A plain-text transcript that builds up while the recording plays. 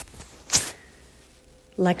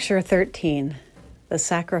Lecture 13, The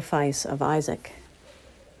Sacrifice of Isaac.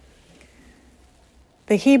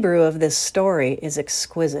 The Hebrew of this story is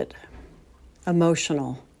exquisite,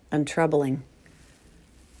 emotional, and troubling.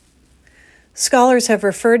 Scholars have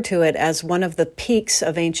referred to it as one of the peaks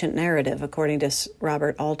of ancient narrative, according to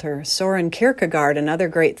Robert Alter. Soren Kierkegaard and other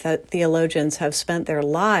great theologians have spent their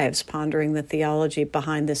lives pondering the theology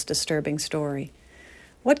behind this disturbing story.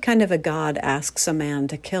 What kind of a God asks a man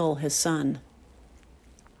to kill his son?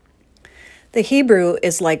 The Hebrew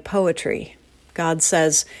is like poetry. God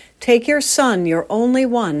says, "Take your son, your only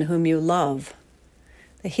one whom you love."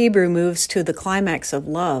 The Hebrew moves to the climax of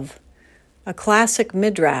love. A classic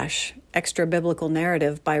midrash, extra-biblical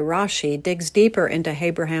narrative by Rashi, digs deeper into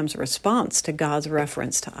Abraham's response to God's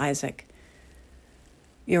reference to Isaac.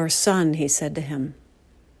 "Your son," he said to him.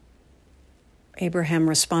 Abraham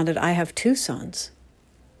responded, "I have 2 sons."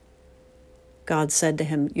 God said to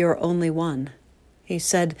him, "Your only one." He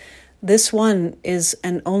said, "This one is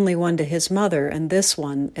an only one to his mother, and this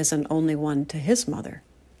one is an only one to his mother."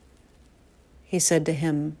 He said to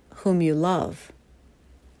him, "Whom you love."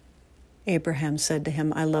 Abraham said to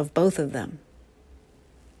him, "I love both of them."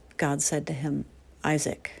 God said to him,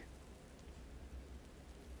 "Isaac."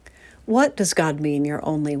 What does God mean, your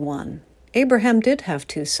only one? Abraham did have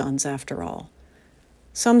 2 sons after all.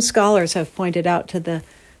 Some scholars have pointed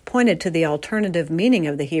to the alternative meaning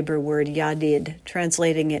of the Hebrew word yadid,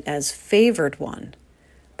 translating it as favored one.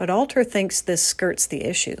 But Alter thinks this skirts the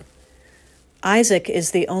issue. Isaac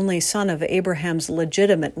is the only son of Abraham's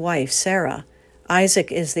legitimate wife, Sarah.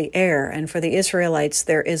 Isaac is the heir, and for the Israelites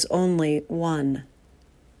there is only one.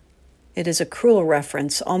 It is a cruel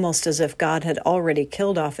reference, almost as if God had already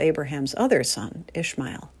killed off Abraham's other son,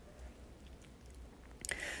 Ishmael.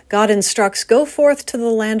 God instructs, "Go forth to the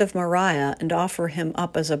land of Moriah and offer him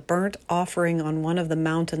up as a burnt offering on one of the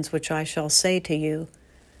mountains which I shall say to you."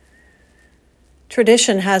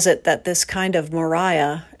 Tradition has it that this kind of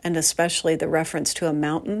Moriah, and especially the reference to a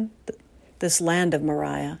mountain, this land of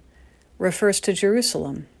Moriah, refers to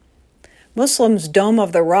Jerusalem. Muslims' Dome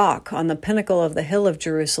of the Rock on the pinnacle of the hill of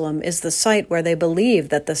Jerusalem is the site where they believe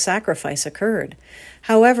that the sacrifice occurred.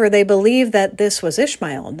 However, they believe that this was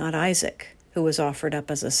Ishmael, not Isaac, who was offered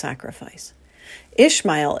up as a sacrifice.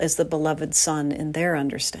 Ishmael is the beloved son in their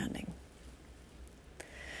understanding.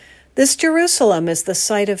 This Jerusalem is the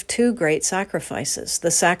site of 2 great sacrifices,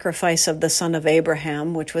 the sacrifice of the son of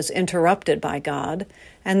Abraham, which was interrupted by God,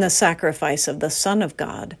 and the sacrifice of the Son of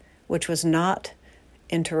God, which was not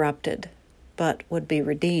interrupted, but would be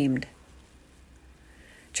redeemed.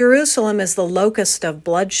 Jerusalem is the locus of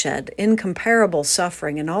bloodshed, incomparable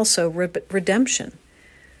suffering, and also redemption.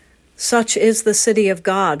 Such is the city of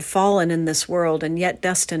God, fallen in this world and yet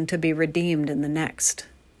destined to be redeemed in the next.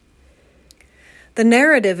 The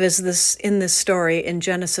narrative in this story in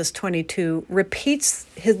Genesis 22 repeats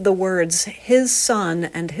the words "his son"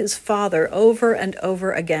 and "his father" over and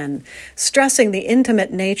over again, stressing the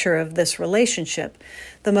intimate nature of this relationship,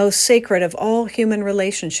 the most sacred of all human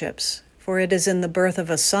relationships, for it is in the birth of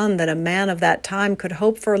a son that a man of that time could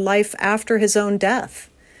hope for life after his own death.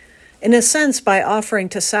 In a sense, by offering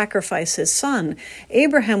to sacrifice his son,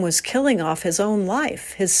 Abraham was killing off his own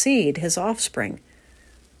life, his seed, his offspring.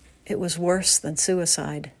 It was worse than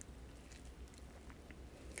suicide.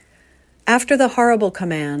 After the horrible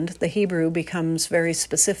command, the Hebrew becomes very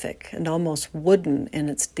specific and almost wooden in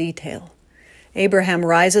its detail. Abraham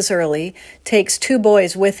rises early, takes 2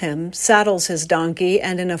 boys with him, saddles his donkey,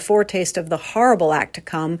 and in a foretaste of the horrible act to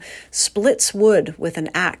come, splits wood with an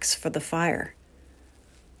axe for the fire.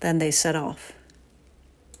 Then they set off.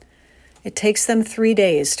 It takes them 3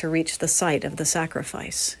 days to reach the site of the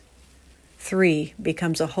sacrifice. 3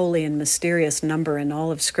 becomes a holy and mysterious number in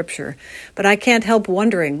all of Scripture, but I can't help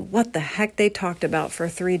wondering what the heck they talked about for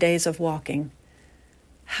 3 days of walking.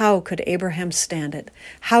 How could Abraham stand it?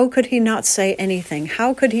 How could he not say anything?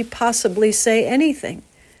 How could he possibly say anything?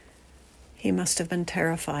 He must have been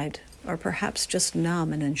terrified, or perhaps just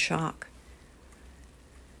numb and in shock.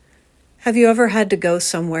 Have you ever had to go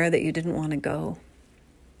somewhere that you didn't want to go?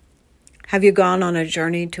 Have you gone on a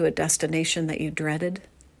journey to a destination that you dreaded?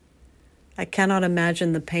 I cannot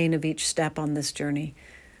imagine the pain of each step on this journey.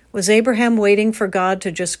 Was Abraham waiting for God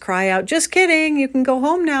to just cry out, "Just kidding, you can go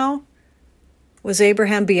home now"? Was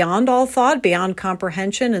Abraham beyond all thought, beyond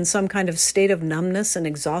comprehension, in some kind of state of numbness and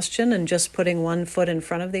exhaustion and just putting one foot in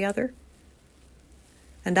front of the other?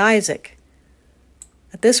 And Isaac.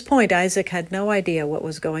 At this point, Isaac had no idea what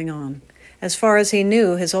was going on. As far as he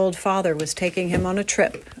knew, his old father was taking him on a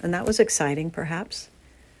trip, and that was exciting, perhaps.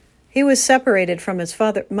 He was separated from his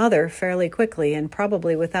mother fairly quickly and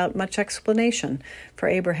probably without much explanation, for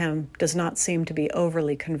Abraham does not seem to be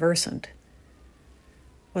overly conversant.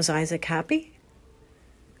 Was Isaac happy?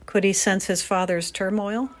 Could he sense his father's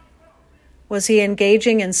turmoil? Was he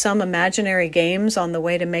engaging in some imaginary games on the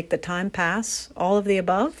way to make the time pass? All of the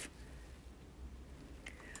above?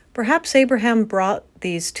 Perhaps Abraham brought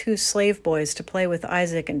these two slave boys to play with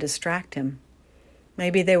Isaac and distract him.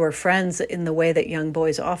 Maybe they were friends in the way that young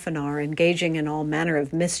boys often are, engaging in all manner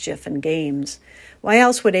of mischief and games. Why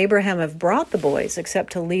else would Abraham have brought the boys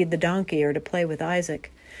except to lead the donkey or to play with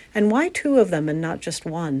Isaac? And why two of them and not just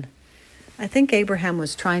one? I think Abraham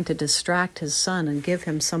was trying to distract his son and give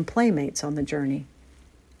him some playmates on the journey.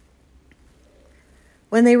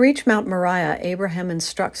 When they reach Mount Moriah, Abraham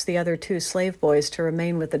instructs the other two slave boys to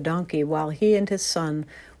remain with the donkey while he and his son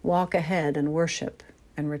walk ahead and worship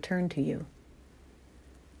and return to you.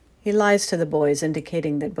 He lies to the boys,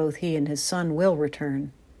 indicating that both he and his son will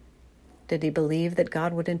return. Did he believe that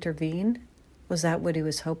God would intervene? Was that what he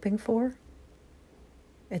was hoping for?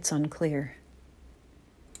 It's unclear.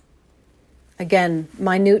 Again,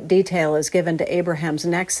 minute detail is given to Abraham's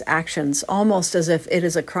next actions, almost as if it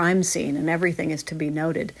is a crime scene and everything is to be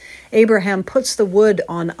noted. Abraham puts the wood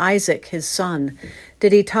on Isaac, his son.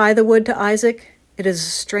 Did he tie the wood to Isaac? It is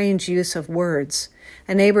a strange use of words.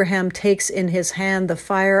 And Abraham takes in his hand the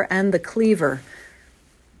fire and the cleaver.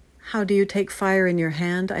 How do you take fire in your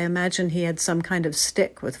hand? I imagine he had some kind of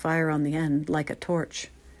stick with fire on the end, like a torch.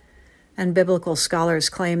 And biblical scholars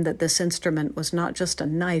claim that this instrument was not just a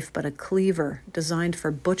knife, but a cleaver designed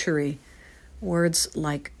for butchery. Words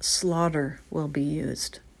like slaughter will be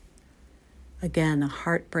used. Again, a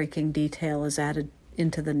heartbreaking detail is added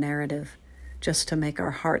into the narrative, just to make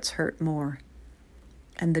our hearts hurt more.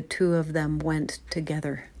 And the two of them went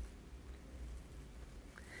together.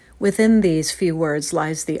 Within these few words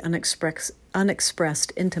lies the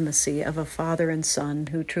unexpressed intimacy of a father and son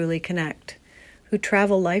who truly connect, who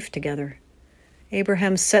travel life together.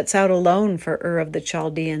 Abraham sets out alone for Ur of the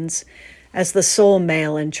Chaldeans as the sole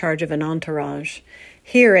male in charge of an entourage.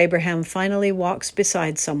 Here Abraham finally walks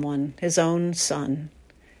beside someone, his own son,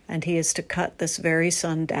 and he is to cut this very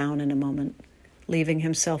son down in a moment, leaving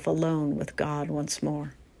himself alone with God once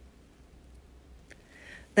more.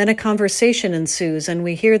 Then a conversation ensues, and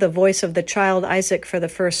we hear the voice of the child Isaac for the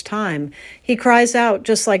first time. He cries out,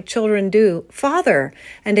 just like children do, "Father!"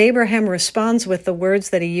 And Abraham responds with the words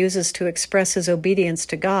that he uses to express his obedience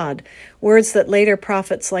to God, words that later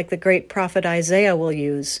prophets like the great prophet Isaiah will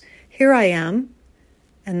use. "Here I am."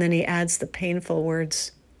 And then he adds the painful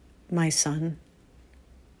words, "My son."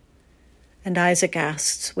 And Isaac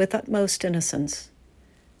asks with utmost innocence,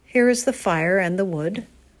 "Here is the fire and the wood,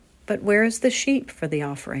 but where is the sheep for the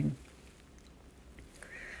offering?"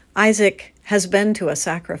 Isaac has been to a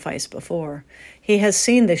sacrifice before. He has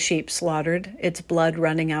seen the sheep slaughtered, its blood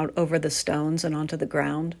running out over the stones and onto the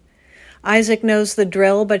ground. Isaac knows the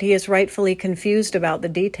drill, but he is rightfully confused about the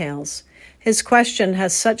details. His question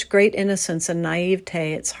has such great innocence and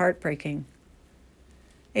naivete, it's heartbreaking.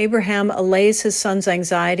 Abraham allays his son's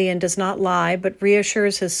anxiety and does not lie, but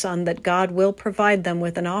reassures his son that God will provide them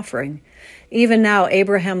with an offering. Even now,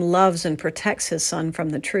 Abraham loves and protects his son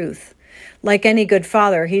from the truth. Like any good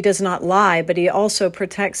father, he does not lie, but he also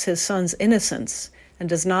protects his son's innocence and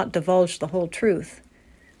does not divulge the whole truth.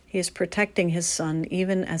 He is protecting his son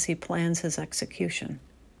even as he plans his execution.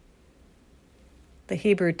 The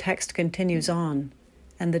Hebrew text continues on,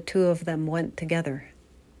 and the two of them went together.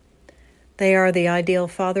 They are the ideal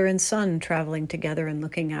father and son traveling together and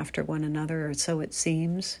looking after one another, or so it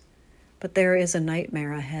seems. But there is a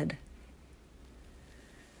nightmare ahead.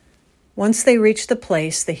 Once they reach the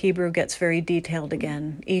place, the Hebrew gets very detailed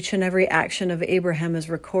again. Each and every action of Abraham is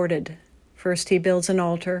recorded. First he builds an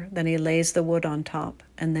altar, then he lays the wood on top,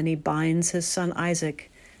 and then he binds his son Isaac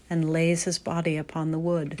and lays his body upon the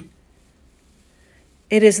wood.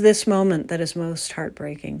 It is this moment that is most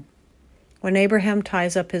heartbreaking. When Abraham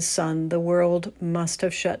ties up his son, the world must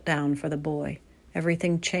have shut down for the boy.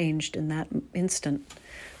 Everything changed in that instant.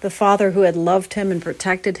 The father who had loved him and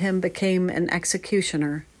protected him became an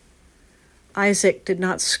executioner. Isaac did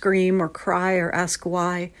not scream or cry or ask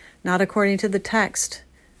why, not according to the text,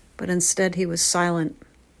 but instead he was silent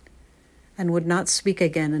and would not speak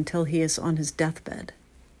again until he is on his deathbed.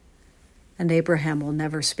 And Abraham will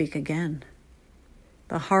never speak again.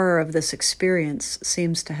 The horror of this experience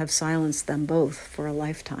seems to have silenced them both for a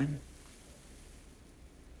lifetime.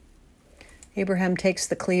 Abraham takes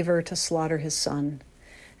the cleaver to slaughter his son,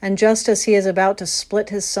 and just as he is about to split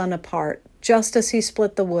his son apart, just as he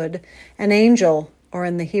split the wood, an angel, or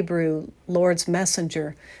in the Hebrew, Lord's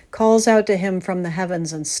messenger, calls out to him from the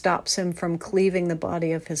heavens and stops him from cleaving the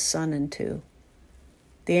body of his son in two.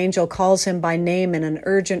 The angel calls him by name in an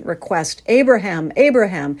urgent request. Abraham,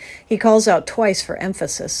 Abraham. He calls out twice for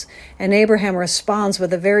emphasis, and Abraham responds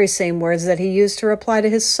with the very same words that he used to reply to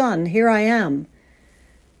his son, "Here I am."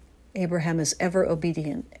 Abraham is ever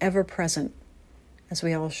obedient, ever present, as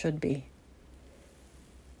we all should be.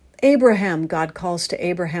 Abraham, God calls to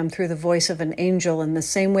Abraham through the voice of an angel in the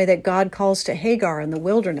same way that God calls to Hagar in the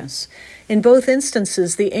wilderness. In both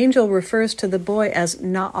instances, the angel refers to the boy as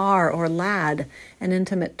Na'ar, or lad, an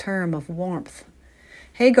intimate term of warmth.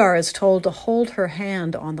 Hagar is told to hold her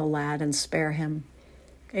hand on the lad and spare him.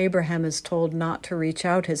 Abraham is told not to reach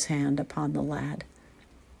out his hand upon the lad.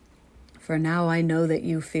 For now I know that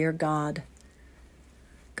you fear God.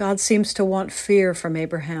 God seems to want fear from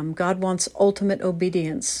Abraham. God wants ultimate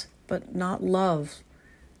obedience, but not love.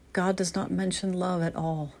 God does not mention love at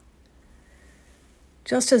all.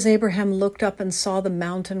 Just as Abraham looked up and saw the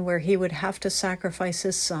mountain where he would have to sacrifice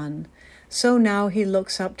his son, so now he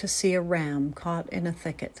looks up to see a ram caught in a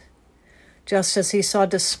thicket. Just as he saw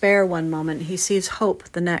despair one moment, he sees hope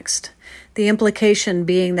the next. The implication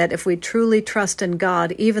being that if we truly trust in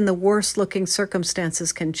God, even the worst-looking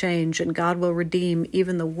circumstances can change, and God will redeem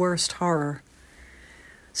even the worst horror.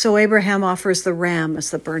 So Abraham offers the ram as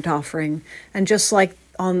the burnt offering, and just like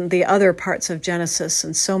on the other parts of Genesis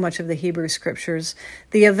and so much of the Hebrew Scriptures,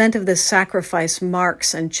 the event of this sacrifice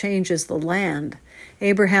marks and changes the land.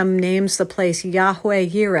 Abraham names the place Yahweh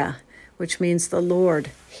Yireh, which means the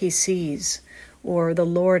Lord he sees, or the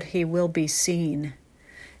Lord he will be seen.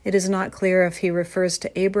 It is not clear if he refers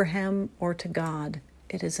to Abraham or to God.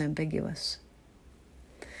 It is ambiguous.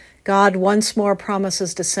 God once more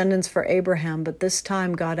promises descendants for Abraham, but this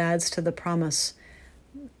time God adds to the promise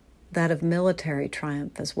that of military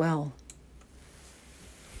triumph as well.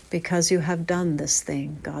 Because you have done this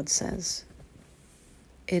thing, God says.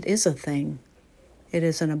 It is a thing. It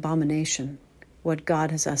is an abomination, what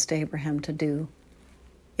God has asked Abraham to do.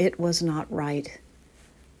 It was not right.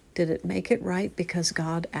 Did it make it right because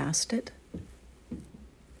God asked it?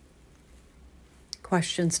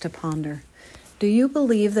 Questions to ponder. Do you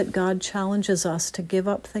believe that God challenges us to give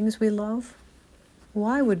up things we love?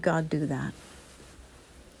 Why would God do that?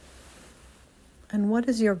 And what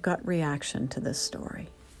is your gut reaction to this story?